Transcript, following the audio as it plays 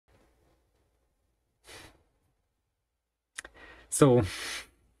So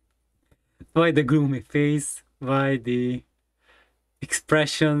why the gloomy face? Why the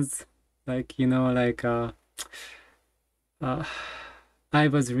expressions? Like, you know, like uh, I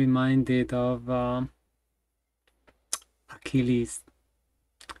was reminded of Achilles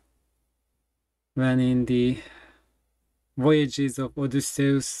when in the voyages of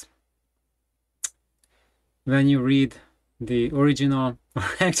Odysseus, when you read the original, or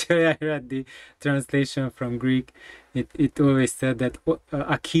actually I read the translation from Greek, it always said that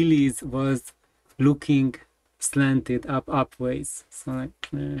Achilles was looking slanted upways. So like,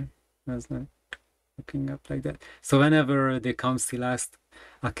 I was like looking up like that. So whenever the council asked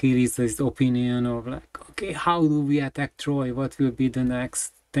Achilles his opinion of like, okay, how do we attack Troy? What will be the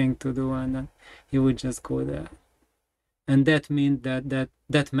next thing to do? And then he would just go there. And that meant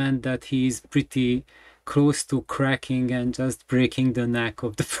that he is pretty close to cracking and just breaking the neck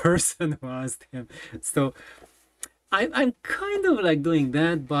of the person who asked him. So I'm kind of like doing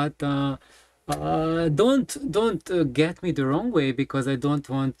that, but don't get me the wrong way, because I don't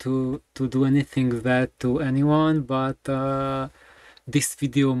want to do anything bad to anyone. But this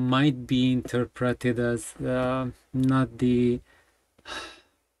video might be interpreted as not the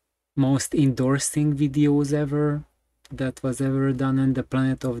most endorsing videos ever that was ever done on the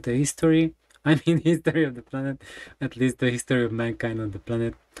planet of the history. I mean, history of the planet, at least the history of mankind on the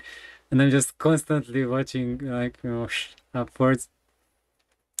planet. And I'm just constantly watching, like, you know, upwards.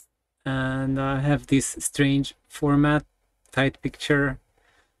 And I have this strange format, tight picture,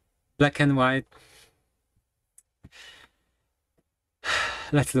 black and white.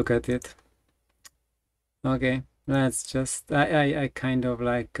 Let's look at it. Okay, let's just, I kind of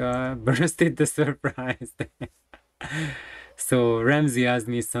like bursted the surprise. So Ramsey asked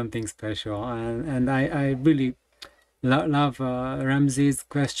me something special, and I really love Ramsey's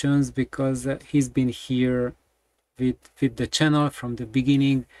questions, because he's been here with the channel from the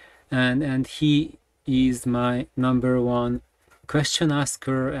beginning, and he is my #1 question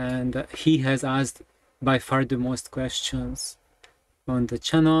asker, and he has asked by far the most questions on the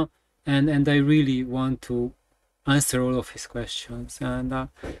channel, and I really want to answer all of his questions, and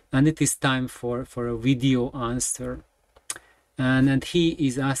it is time for a video answer. And he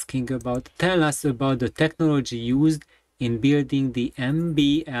is asking about, tell us about the technology used in building the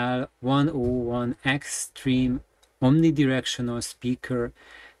MBL 101 Extreme omnidirectional speaker.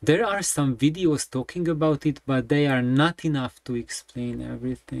 There are some videos talking about it, but they are not enough to explain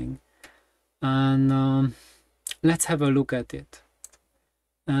everything. And let's have a look at it.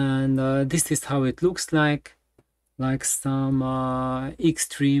 And this is how it looks like some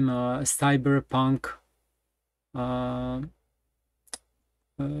extreme cyberpunk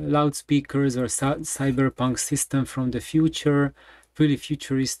loudspeakers or cyberpunk system from the future, really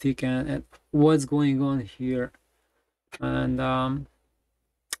futuristic, and what's going on here. And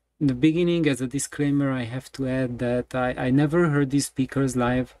in the beginning, as a disclaimer, I have to add that I never heard these speakers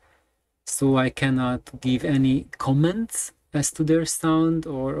live, so I cannot give any comments as to their sound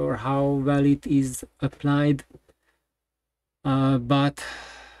or how well it is applied, but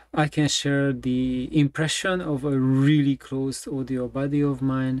I can share the impression of a really close audio buddy of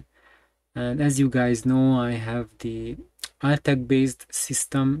mine. And as you guys know, I have the Altec based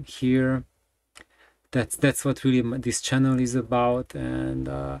system here. That's what really this channel is about. And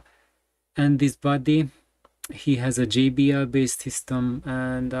this buddy, he has a JBL based system,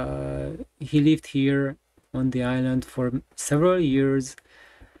 and he lived here on the island for several years.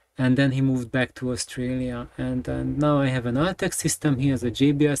 And then he moved back to Australia, and now I have an Altec system. He has a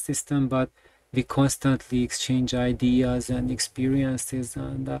JBL system, but we constantly exchange ideas and experiences.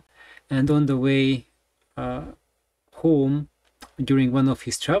 And on the way home, during one of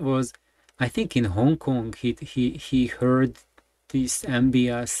his travels, I think in Hong Kong, he heard this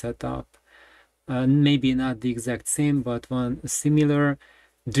MBL setup. Maybe not the exact same, but one similar,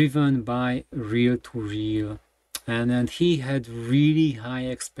 driven by reel-to-reel. And he had really high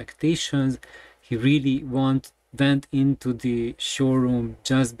expectations. He really went into the showroom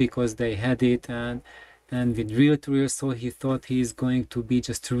just because they had it, and with reel-to-reel, so he thought he is going to be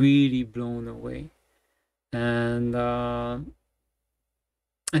just really blown away. And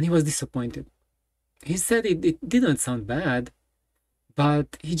he was disappointed. He said it didn't sound bad,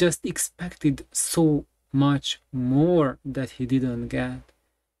 but he just expected so much more that he didn't get.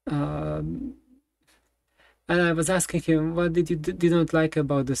 And I was asking him, what did you didn't like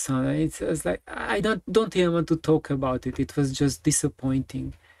about the sound? And it's like, I don't even want to talk about it. It was just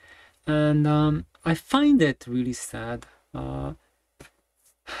disappointing. And I find that really sad.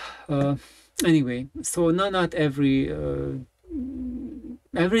 Anyway, so not everything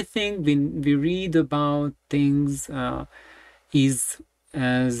we read about things is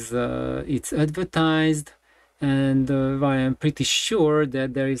as it's advertised, and I am pretty sure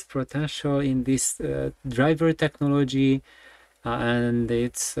that there is potential in this driver technology, and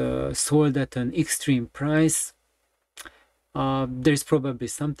it's sold at an extreme price. There's probably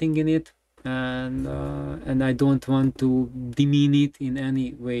something in it, and I don't want to demean it in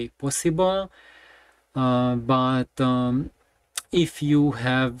any way possible, but if you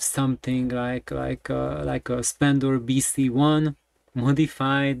have something like a Spandor BC1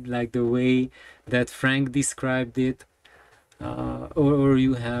 modified like the way that Frank described it, or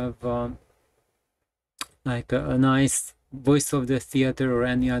you have like a nice voice of the theater or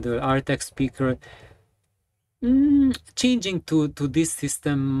any other Artex speaker, changing to this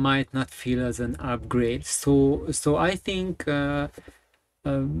system might not feel as an upgrade. So I think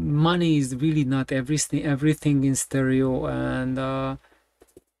money is really not everything in stereo, and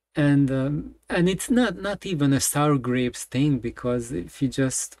it's not even a sour grapes thing, because if you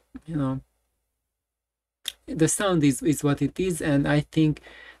just, you know, the sound is what it is, and I think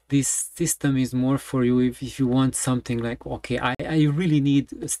this system is more for you if you want something like, okay, I really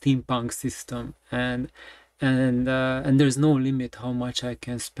need a steampunk system, and there's no limit how much I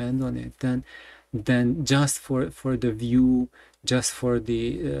can spend on it, then just for the view, just for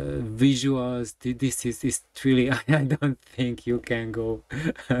the visuals, this is really, I don't think you can go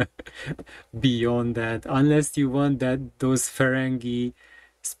beyond that, unless you want those Ferengi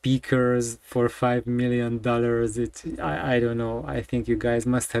speakers for $5 million. I don't know, I think you guys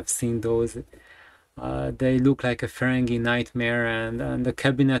must have seen those. They look like a Ferengi nightmare, and the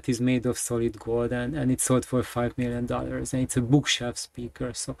cabinet is made of solid gold, and it's sold for $5 million, and it's a bookshelf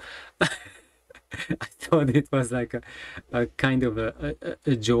speaker. So I thought it was like a kind of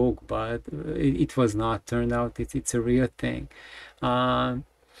a joke, but it was not. Turned out it's a real thing.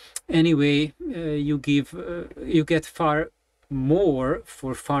 Anyway, you get far more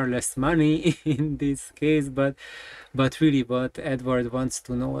for far less money in this case, but really what Edward wants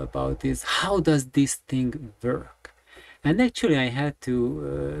to know about is, how does this thing work? And actually I had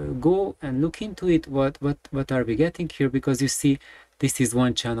to go and look into it. What are we getting here? Because you see, this is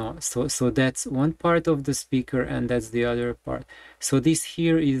one channel, so that's one part of the speaker, and that's the other part. So this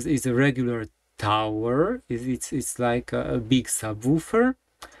here is a regular tower. It's like a big subwoofer,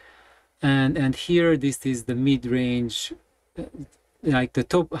 and here this is the mid-range, like the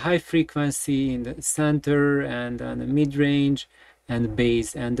top high frequency in the center, and the mid-range and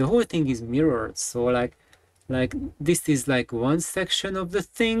bass, and the whole thing is mirrored. So like this is like one section of the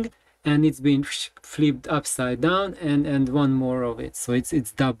thing, and it's been flipped upside down, and one more of it, so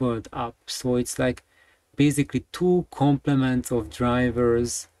it's doubled up. So it's like basically two complements of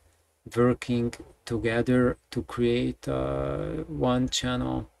drivers working together to create one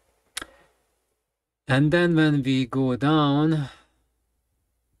channel. And then when we go down,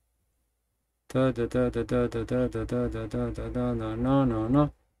 no.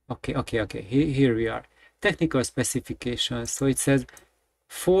 Okay. Here we are. Technical specifications. So it says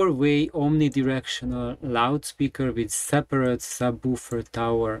 4-way omnidirectional loudspeaker with separate subwoofer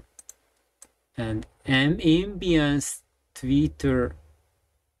tower and ambience tweeter.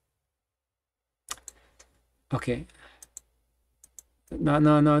 Okay.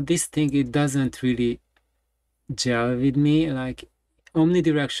 No, this thing, it doesn't really gel with me. Like,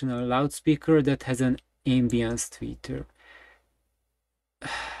 omnidirectional loudspeaker that has an ambience tweeter,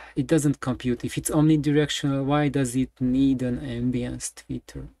 it doesn't compute. If it's omnidirectional, why does it need an ambience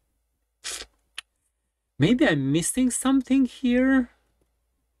tweeter? Maybe I'm missing something here.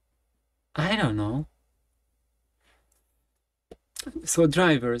 I don't know. So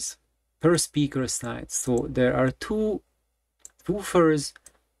drivers per speaker side. So there are 2 woofers,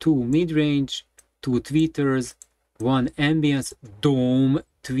 2 mid-range, 2 tweeters, 1 ambience dome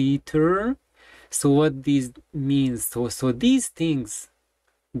tweeter. So what this means, so these things,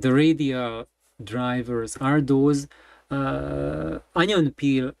 the radial drivers, are those onion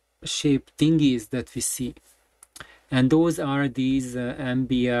peel shaped thingies that we see, and those are these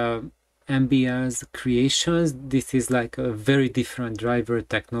MBL's creations. This is like a very different driver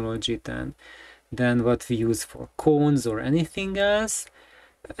technology than what we use for cones or anything else.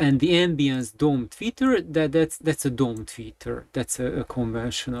 And the ambience dome tweeter, that's a dome tweeter, that's a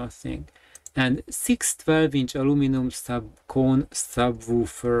conventional thing. And 6 12-inch aluminum cone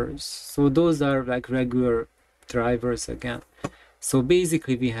subwoofers, so those are like regular drivers again. So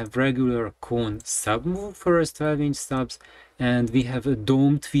basically we have regular cone subwoofers, 12-inch subs, and we have a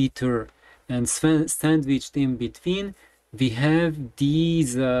dome tweeter, and sandwiched in between we have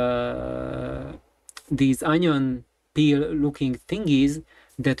these onion peel looking thingies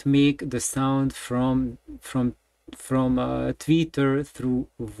that make the sound from from tweeter through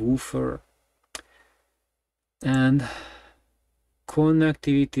woofer. And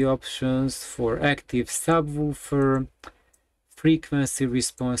connectivity options for active subwoofer, frequency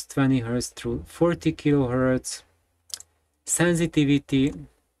response 20 Hz through 40 kHz, sensitivity.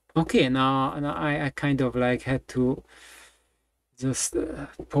 Okay, now I kind of like had to just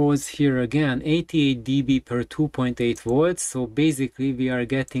pause here again. 88 dB per 2.8 volts. So basically we are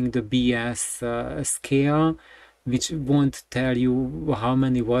getting the BS scale, which won't tell you how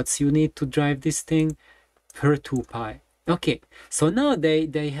many watts you need to drive this thing per 2 pi. Okay, so now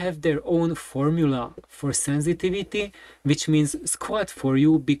they have their own formula for sensitivity, which means squat for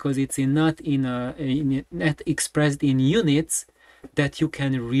you because it's not expressed in units that you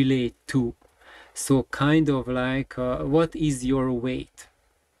can relate to. So kind of like, what is your weight?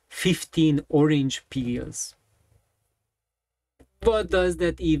 15 orange peels. What does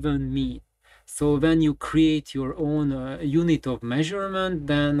that even mean? So when you create your own unit of measurement,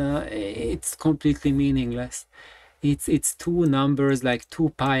 then it's completely meaningless. It's two numbers, like 2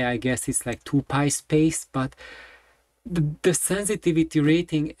 pi, I guess it's like 2 pi space, but the sensitivity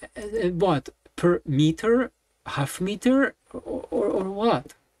rating, what, per meter, half meter, or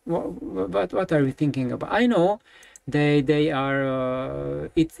what? What are we thinking about? I know they are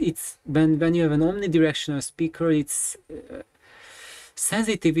it's when you have an omnidirectional speaker, it's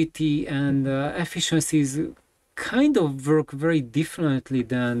sensitivity and efficiencies kind of work very differently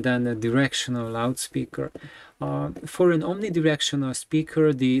than a directional loudspeaker. For an omnidirectional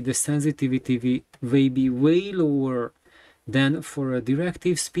speaker, the sensitivity will be way lower than for a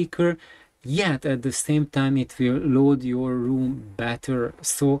directive speaker, yet at the same time it will load your room better.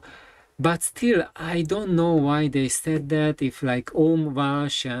 So, but still, I don't know why they said that. If like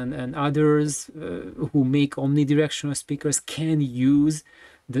Omvash and others who make omnidirectional speakers can use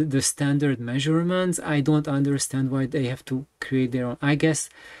the standard measurements, I don't understand why they have to create their own. I guess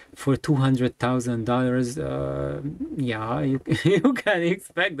for $200,000, yeah, you can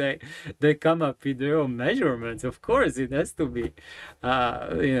expect they come up with their own measurements. Of course, it has to be.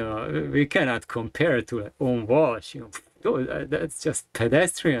 We cannot compare to an own watch. That's just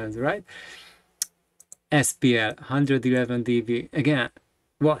pedestrians, right? SPL 111 dB. Again,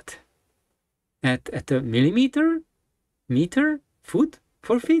 what? At a millimeter, meter, foot?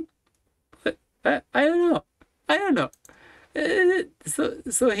 4 feet? I don't know.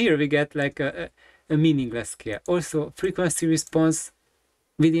 So here we get like a meaningless scale. Also, frequency response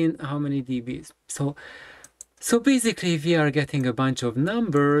within how many dBs. So basically we are getting a bunch of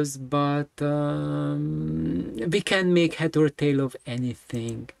numbers, but we can make head or tail of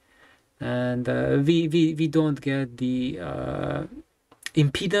anything, and we don't get the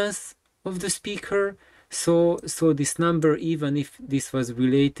impedance of the speaker. So this number, even if this was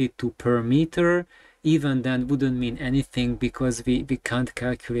related to per meter, even then wouldn't mean anything, because we can't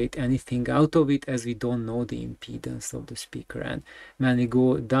calculate anything out of it, as we don't know the impedance of the speaker. And when we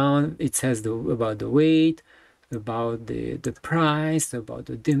go down, it says about the weight, about the price, about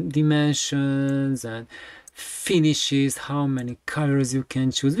the dimensions and finishes, how many colors you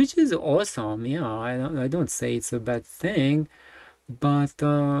can choose, which is awesome. Yeah, I don't say it's a bad thing, but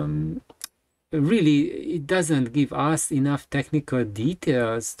really it doesn't give us enough technical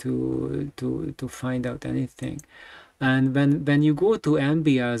details to find out anything. And when you go to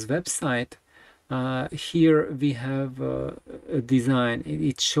MBL's website, here we have a design.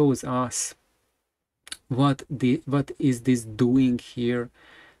 It shows us what is this doing here,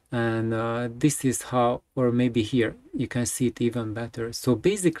 and this is how, or maybe here you can see it even better. So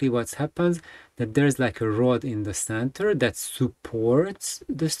basically what happens, that there's like a rod in the center that supports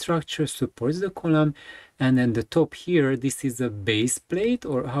the structure, supports the column, and then the top here, this is a base plate,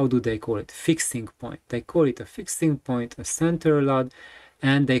 or how do they call it? Fixing point. They call it a fixing point, a center rod,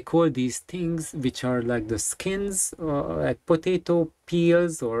 and they call these things, which are like the skins, like potato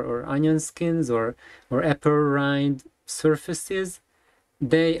peels or onion skins or apple rind surfaces.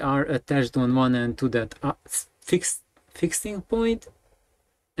 They are attached on one end to that fixing point,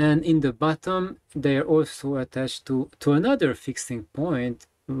 and in the bottom they are also attached to another fixing point,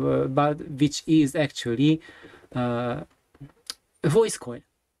 but which is actually a voice coil,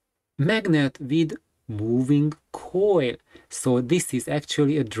 magnet with moving coil. So this is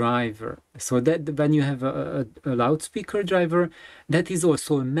actually a driver. So that when you have a loudspeaker driver, that is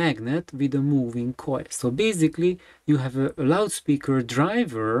also a magnet with a moving coil. So basically you have a loudspeaker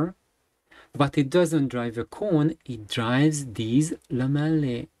driver, but it doesn't drive a cone, it drives these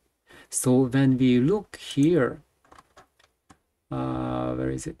lamellae. So when we look here,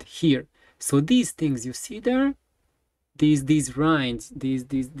 where is it? Here. So these things you see there, these rinds,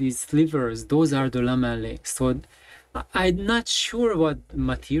 these slivers, those are the lamellae. So I'm not sure what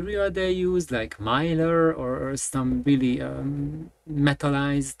material they use, like mylar or some really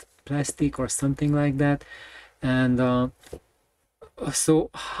metallized plastic or something like that. And so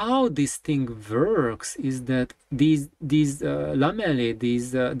how this thing works is that these lamellae,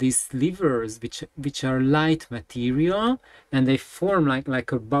 these slivers, which are light material, and they form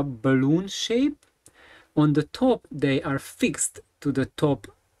like a balloon shape. On the top, they are fixed to the top,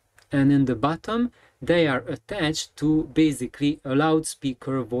 and in the bottom, they are attached to basically a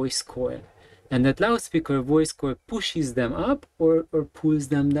loudspeaker voice coil. And that loudspeaker voice coil pushes them up or pulls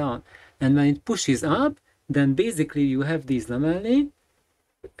them down. And when it pushes up, then basically you have these lamellae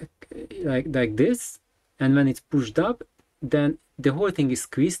like this. And when it's pushed up, then the whole thing is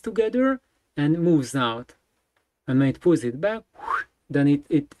squeezed together and moves out. And when it pulls it back, then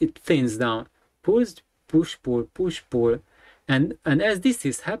it thins down. Pulls, push, pull, push, pull. And as this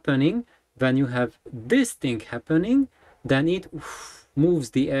is happening, when you have this thing happening, then it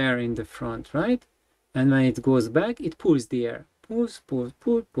moves the air in the front, right? And when it goes back, it pulls the air. Pulls, pull,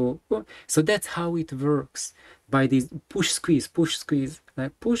 pull, pull, pull. So that's how it works. By this push, squeeze,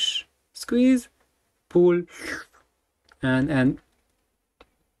 like push, squeeze, pull, and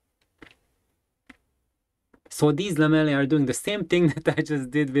so these lamellae are doing the same thing that I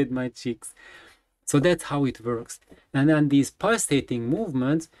just did with my cheeks. So that's how it works. And then these pulsating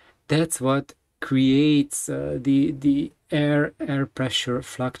movements, that's what creates the air pressure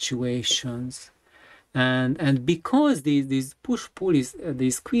fluctuations. And because these push pull is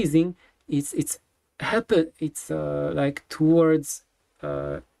the squeezing, it's like towards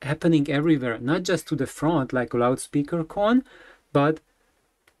happening everywhere, not just to the front like a loudspeaker cone, but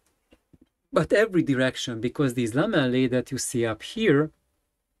every direction, because these lamellae that you see up here,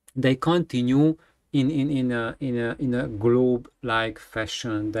 they continue in a globe-like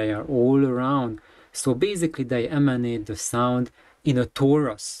fashion. They are all around. So basically they emanate the sound in a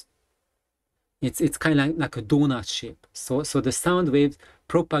torus. It's kind of like a donut shape. So the sound waves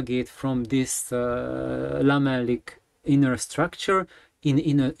propagate from this lamellic inner structure in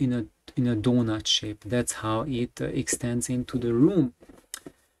a donut shape. That's how it extends into the room.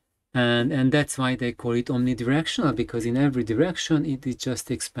 And that's why they call it omnidirectional, because in every direction it just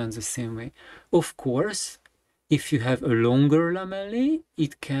expands the same way. Of course, if you have a longer lamellae,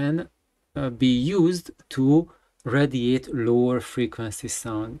 it can be used to radiate lower frequency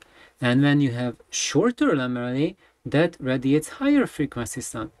sound. And when you have shorter lamellae, that radiates higher frequency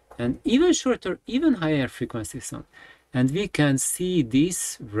sound. And even shorter, even higher frequency sound. And we can see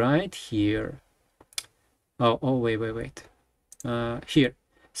this right here. Oh, wait. Here.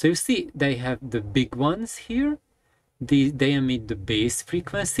 So you see, they have the big ones here. They emit the bass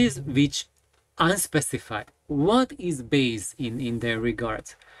frequencies, which unspecified. What is bass in their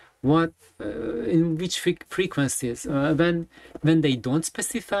regards? What in which frequencies? When they don't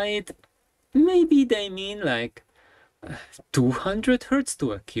specify it, maybe they mean like 200 hertz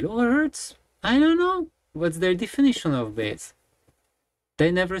to a kilohertz. I don't know. What's their definition of bass?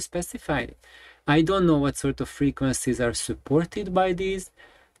 They never specified it. I don't know what sort of frequencies are supported by these.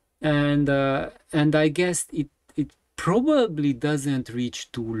 And I guess it probably doesn't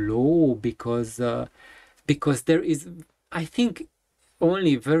reach too low, because there is, I think,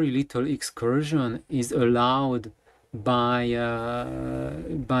 only very little excursion is allowed by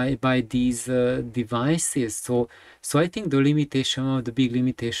these devices. So I think the limitation, of the big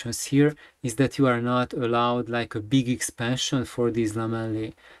limitations here, is that you are not allowed like a big expansion for these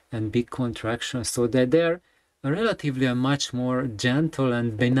lamellae and big contractions, so that they're relatively a much more gentle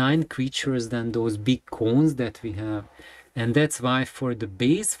and benign creatures than those big cones that we have. And that's why for the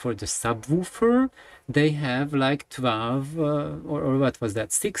bass, for the subwoofer, they have like 12 or what was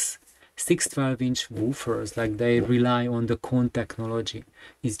that, six 12-inch woofers. Like they rely on the cone technology.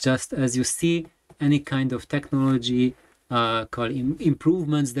 It's just, as you see, any kind of technology called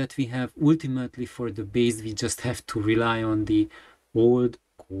improvements that we have, ultimately for the bass we just have to rely on the old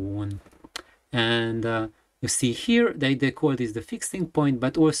cone. And you see here, they call this the fixing point,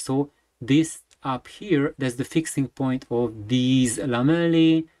 but also this up here, that's the fixing point of these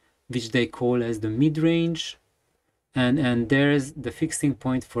lamellae, which they call as the mid-range. And there's the fixing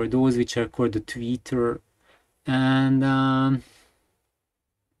point for those which are called the tweeter. And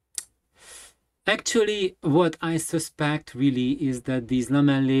actually, what I suspect really is that these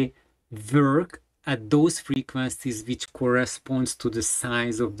lamellae work at those frequencies which corresponds to the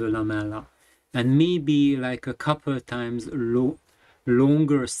size of the lamella, and maybe like a couple of times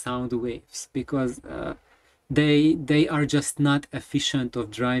longer sound waves, because they are just not efficient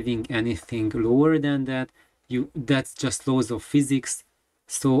of driving anything lower than that. that's just laws of physics.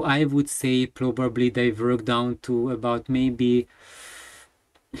 So I would say probably they work down to about maybe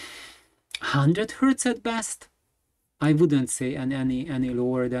 100 hertz at best. I wouldn't say any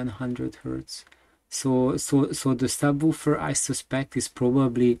lower than 100 hertz. So the subwoofer, I suspect, is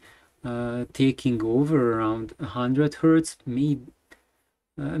probably taking over around 100 hertz,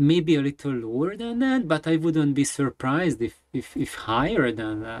 maybe a little lower than that, but I wouldn't be surprised if higher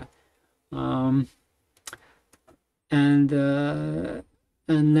than that. And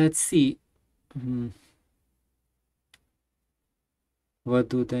let's see, what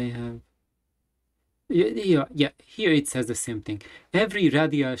do they have? Yeah. Here it says the same thing. Every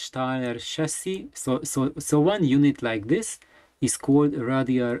radial Staller chassis, so one unit like this is called a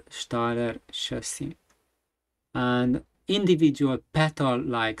radial Staller chassis, and individual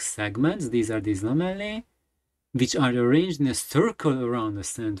petal-like segments, these are these lamellae, which are arranged in a circle around the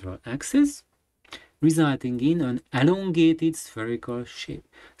central axis, resulting in an elongated spherical shape.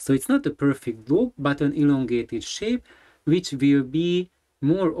 So it's not a perfect globe, but an elongated shape, which will be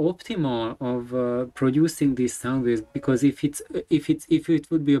more optimal of producing these sound waves, because if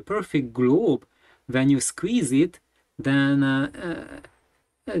it would be a perfect globe, when you squeeze it, then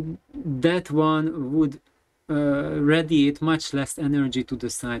that one would radiate much less energy to the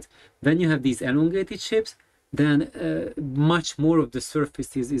sides. When you have these elongated shapes, then much more of the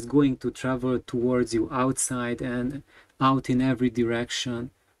surface is going to travel towards you outside and out in every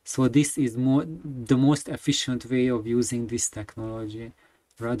direction. So this is the most efficient way of using this technology,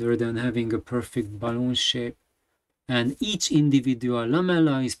 rather than having a perfect balloon shape. And each individual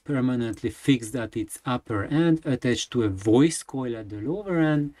lamella is permanently fixed at its upper end, attached to a voice coil at the lower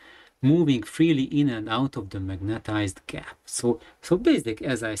end, moving freely in and out of the magnetized gap. So basically,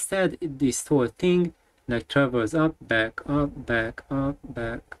 as I said, this whole thing like travels up, back, up, back, up,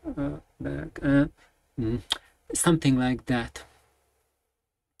 back, up, back, something like that.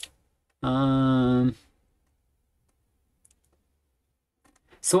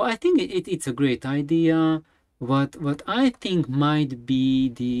 So I think it's a great idea. What I think might be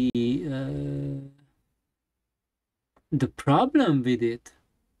the problem with it,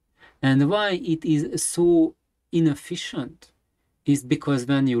 and why it is so inefficient, is because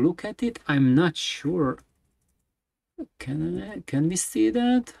when you look at it, I'm not sure. Can we see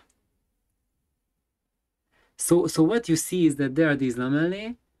that? So what you see is that there are these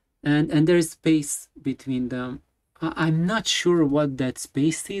lamellae, and there is space between them. I'm not sure what that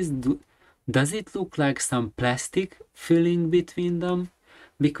space is. Does it look like some plastic filling between them?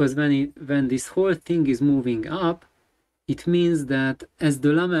 Because when this whole thing is moving up, it means that as the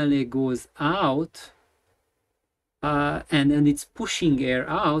lamellae goes out, and it's pushing air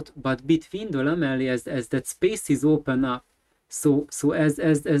out, but between the lamellae, as that space is open up, so as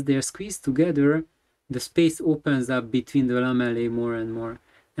they're squeezed together, the space opens up between the lamellae more and more.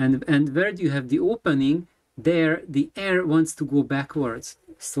 And where do you have the opening, there the air wants to go backwards.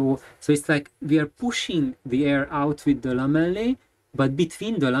 So it's like we are pushing the air out with the lamellae, but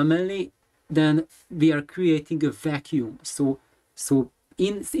between the lamellae, then we are creating a vacuum. So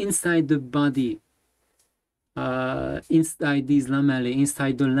inside the body, inside these lamellae,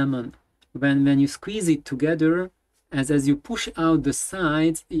 inside the lemon, when you squeeze it together, as you push out the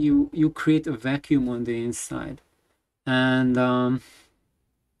sides, you create a vacuum on the inside. And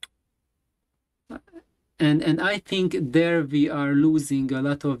I think there we are losing a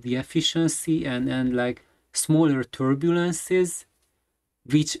lot of the efficiency and like smaller turbulences,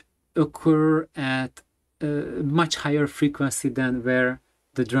 which occur at a much higher frequency than where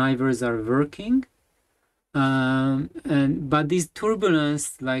the drivers are working. But this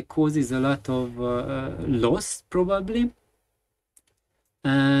turbulence like causes a lot of loss probably,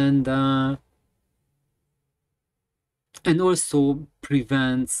 and also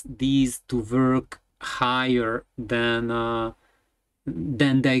prevents these to work higher than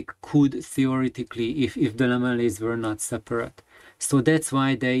they could theoretically if the lamellae were not separate. So that's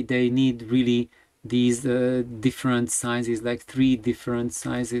why they need really these different sizes, like 3 different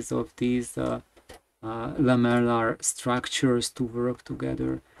sizes of these lamellar structures to work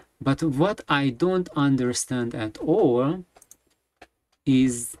together. But what I don't understand at all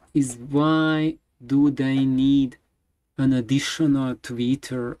is why do they need an additional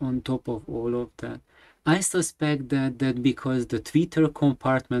tweeter on top of all of that? I suspect that because the tweeter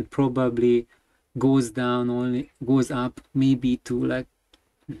compartment probably goes up maybe to like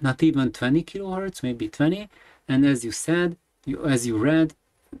not even 20 kilohertz, maybe 20, and as you said, as you read,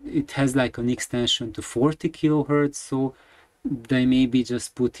 it has like an extension to 40 kilohertz. So they maybe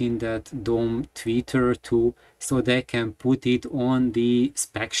just put in that dome tweeter too, so they can put it on the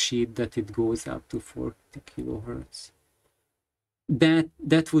spec sheet that it goes up to 40 kilohertz.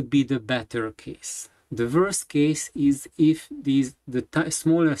 That would be the better case. The worst case is if the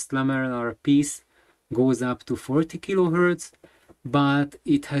smallest lamellar piece goes up to 40 kilohertz, but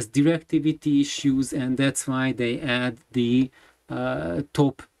it has directivity issues, and that's why they add the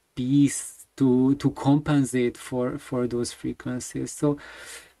top piece to compensate for those frequencies. So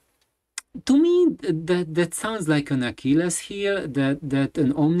to me, that sounds like an Achilles heel, that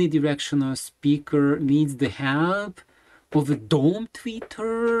an omnidirectional speaker needs the help of a dome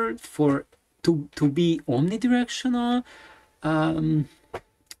tweeter to be omnidirectional. That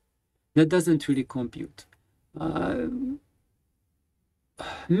doesn't really compute.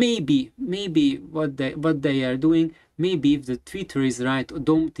 Maybe what they are doing, maybe if the tweeter is right,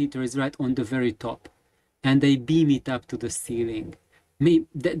 dome tweeter is right on the very top, and they beam it up to the ceiling. Maybe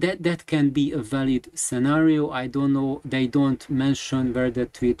that can be a valid scenario. I don't know. They don't mention where the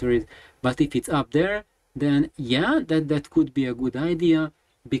tweeter is, but if it's up there, then yeah, that could be a good idea,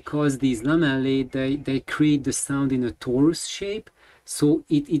 because these lamellae, they create the sound in a torus shape, so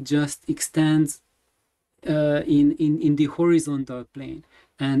it just extends in the horizontal plane,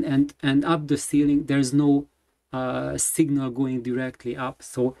 and up the ceiling there's no signal going directly up.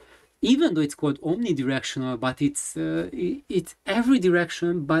 So even though it's called omnidirectional, but it's every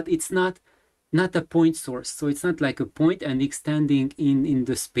direction, but it's not a point source. So it's not like a point and extending in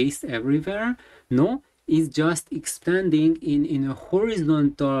the space everywhere. No, it's just expanding in a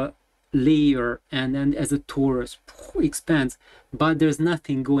horizontal layer, and then as a torus expands, but there's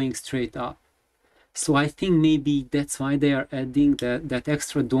nothing going straight up. So I think maybe that's why they are adding that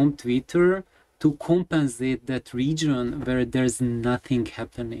extra dome tweeter to compensate that region where there's nothing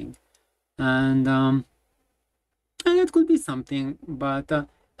happening. And it could be something, but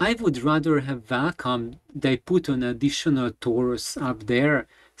I would rather have welcomed they put an additional torus up there,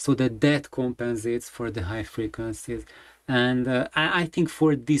 so that compensates for the high frequencies. And I think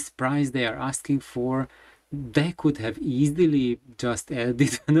for this price they are asking for, they could have easily just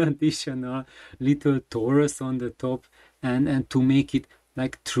added an additional little torus on the top, and to make it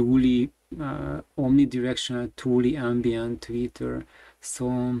like truly omnidirectional, truly ambient tweeter.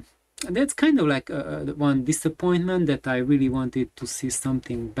 So that's kind of like one disappointment, that I really wanted to see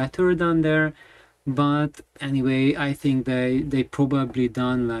something better than there. But anyway, I think they probably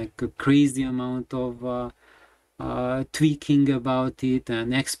done like a crazy amount of tweaking about it,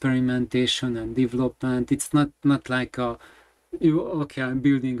 and experimentation and development. It's not like okay, I'm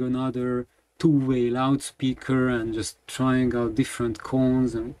building another two-way loudspeaker and just trying out different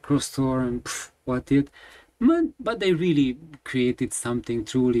cones and crossover and what it. But they really created something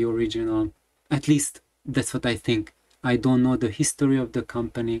truly original. At least that's what I think. I don't know the history of the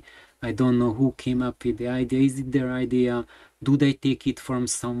company. I don't know who came up with the idea. Is it their idea? Do they take it from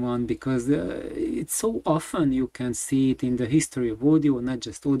someone? Because it's so often you can see it in the history of audio, not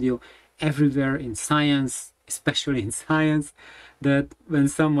just audio, everywhere in science, especially in science, that when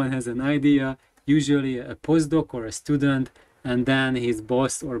someone has an idea, usually a postdoc or a student, and then his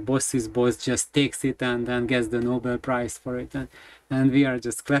boss or boss's boss just takes it and then gets the Nobel Prize for it. And we are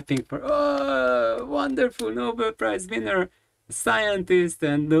just clapping for, oh, wonderful Nobel Prize winner, scientist.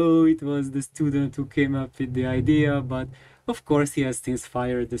 And no, it was the student who came up with the idea. But of course, he has since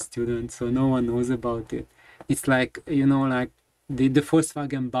fired the student, so no one knows about it. It's like, you know, like the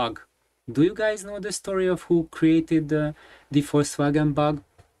Volkswagen bug. Do you guys know the story of who created the Volkswagen bug?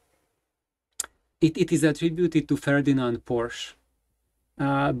 It is attributed to Ferdinand Porsche,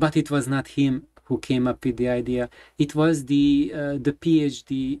 but it was not him who came up with the idea. It was the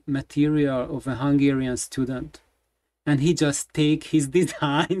PhD material of a Hungarian student, and he just take his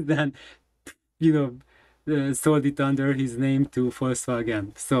designs and, you know, sold it under his name to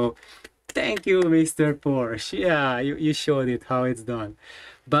Volkswagen. So thank you, Mr. Porsche. Yeah, you showed it how it's done.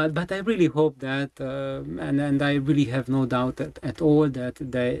 But I really hope that, and I really have no doubt at all that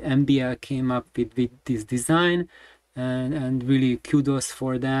the MBL came up with this design, and really kudos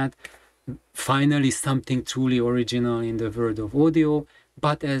for that. Finally, something truly original in the world of audio.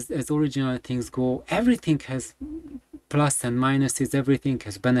 But as original things go, everything has plus and minuses, everything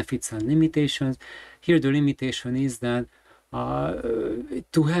has benefits and limitations. Here the limitation is that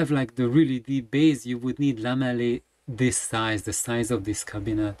to have like the really deep bass, you would need lamellae this size, the size of this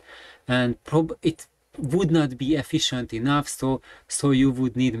cabinet, and it would not be efficient enough, so you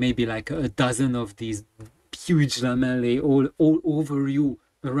would need maybe like a dozen of these huge lamellae all over you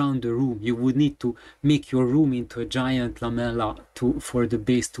around the room. You would need to make your room into a giant lamella for the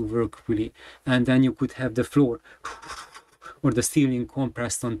bass to work really, and then you could have the floor or the ceiling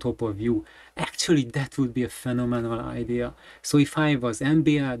compressed on top of you. Actually, that would be a phenomenal idea. So if I was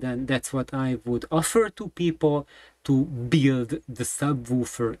MBL, then that's what I would offer to people, to build the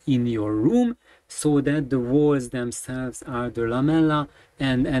subwoofer in your room so that the walls themselves are the lamella,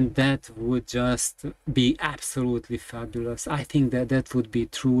 and that would just be absolutely fabulous. I think that that would be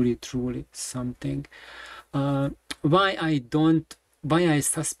truly something. Why I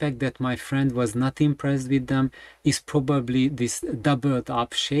suspect that my friend was not impressed with them is probably this doubled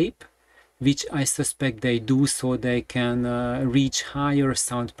up shape, which I suspect they do so they can reach higher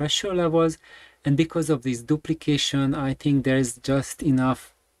sound pressure levels. And because of this duplication, I think there's just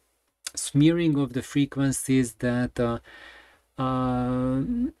enough smearing of the frequencies that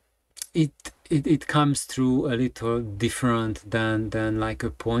it comes through a little different than like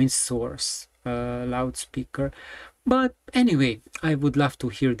a point source loudspeaker. But anyway, I would love to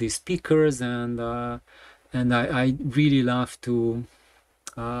hear these speakers, and I really love to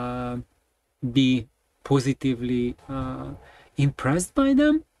be positively impressed by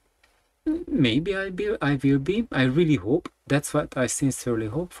them. Maybe I will be. I really hope. That's what I sincerely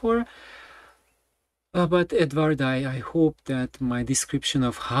hope for. But Edward, I hope that my description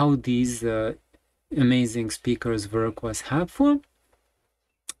of how these amazing speakers work was helpful,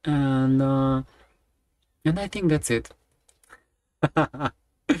 and I think that's it.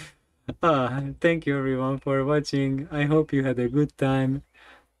 Thank you everyone for watching. I hope you had a good time,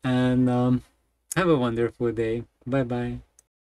 and have a wonderful day. Bye bye.